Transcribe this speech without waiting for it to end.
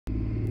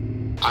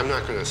I'm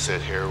not going to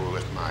sit here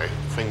with my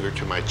finger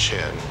to my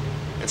chin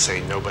and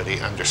say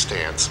nobody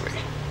understands me.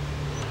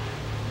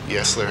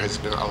 Yes, there has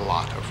been a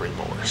lot of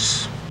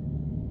remorse.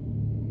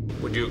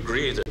 Would you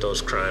agree that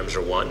those crimes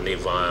are wantonly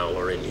vile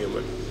or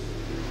inhuman?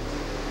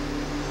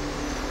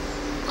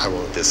 I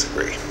won't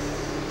disagree.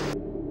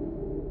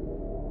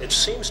 It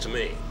seems to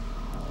me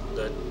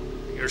that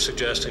you're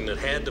suggesting that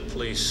had the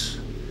police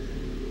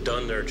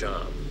done their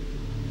job,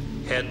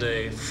 had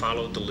they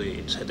followed the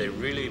leads, had they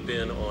really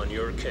been on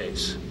your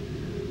case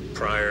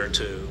prior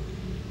to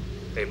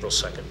April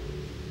 2nd,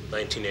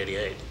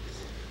 1988,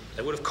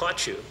 they would have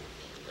caught you,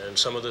 and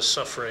some of this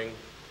suffering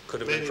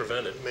could have been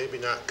prevented. Maybe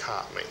not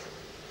caught me.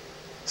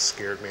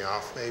 Scared me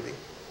off, maybe.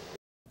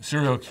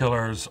 Serial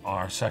killers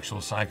are sexual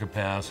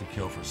psychopaths who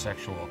kill for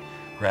sexual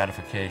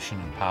gratification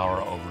and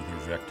power over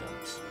their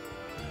victims.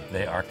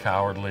 They are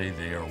cowardly,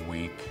 they are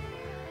weak,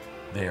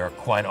 they are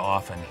quite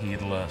often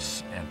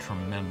heedless and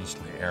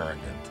tremendously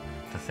arrogant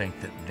to think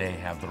that they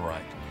have the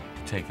right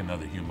to take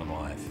another human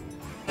life.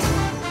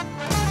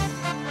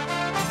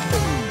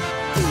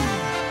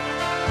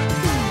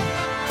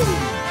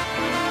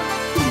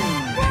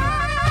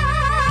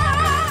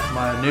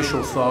 My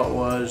initial thought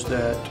was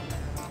that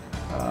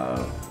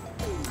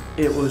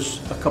it was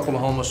a couple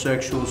of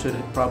homosexuals that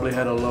had probably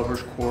had a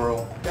lover's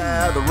quarrel.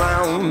 Gather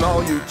round,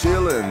 all you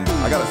chillin'.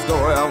 I got a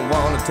story I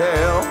wanna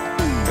tell.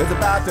 It's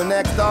about your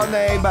next door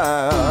neighbor,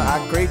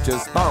 a creature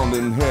spawned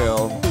in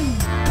hell.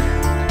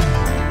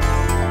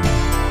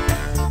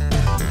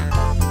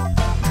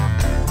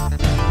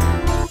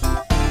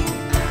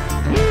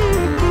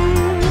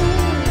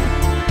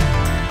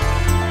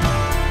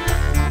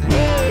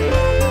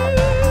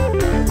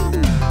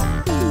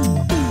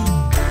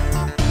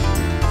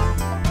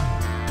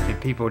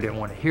 People didn't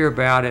want to hear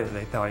about it.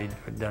 They thought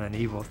he'd done an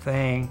evil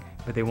thing,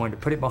 but they wanted to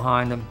put it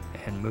behind them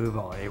and move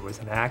on. It was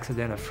an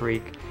accident, a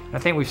freak. And I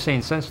think we've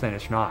seen since then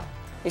it's not.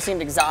 He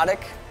seemed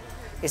exotic.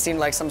 He seemed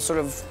like some sort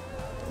of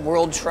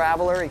world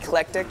traveler,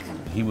 eclectic.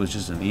 He was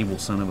just an evil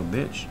son of a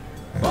bitch.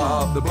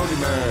 Bob the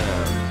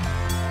Boogeyman.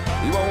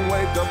 He won't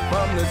wake up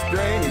from this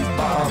dream. He's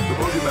Bob the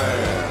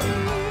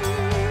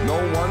Boogeyman. No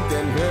one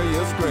can hear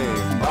you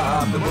scream.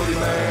 Bob the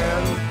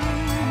Boogeyman.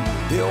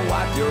 He'll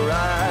wipe your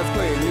eyes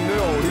clean. You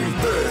know he's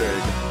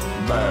big,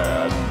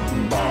 bad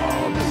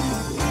Bob.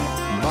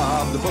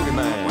 Bob the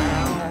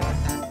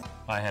Boogeyman.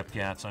 Hi,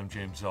 Hepcats. I'm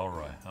James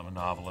Elroy. I'm a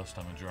novelist,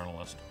 I'm a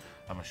journalist,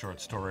 I'm a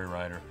short story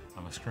writer,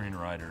 I'm a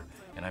screenwriter,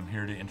 and I'm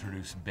here to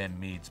introduce Ben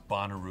Mead's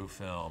Bonnaroo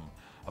film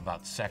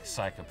about sex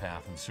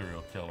psychopath and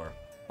serial killer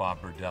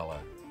Bob Berdella,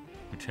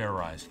 who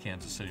terrorized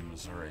Kansas City,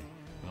 Missouri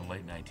in the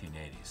late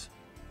 1980s.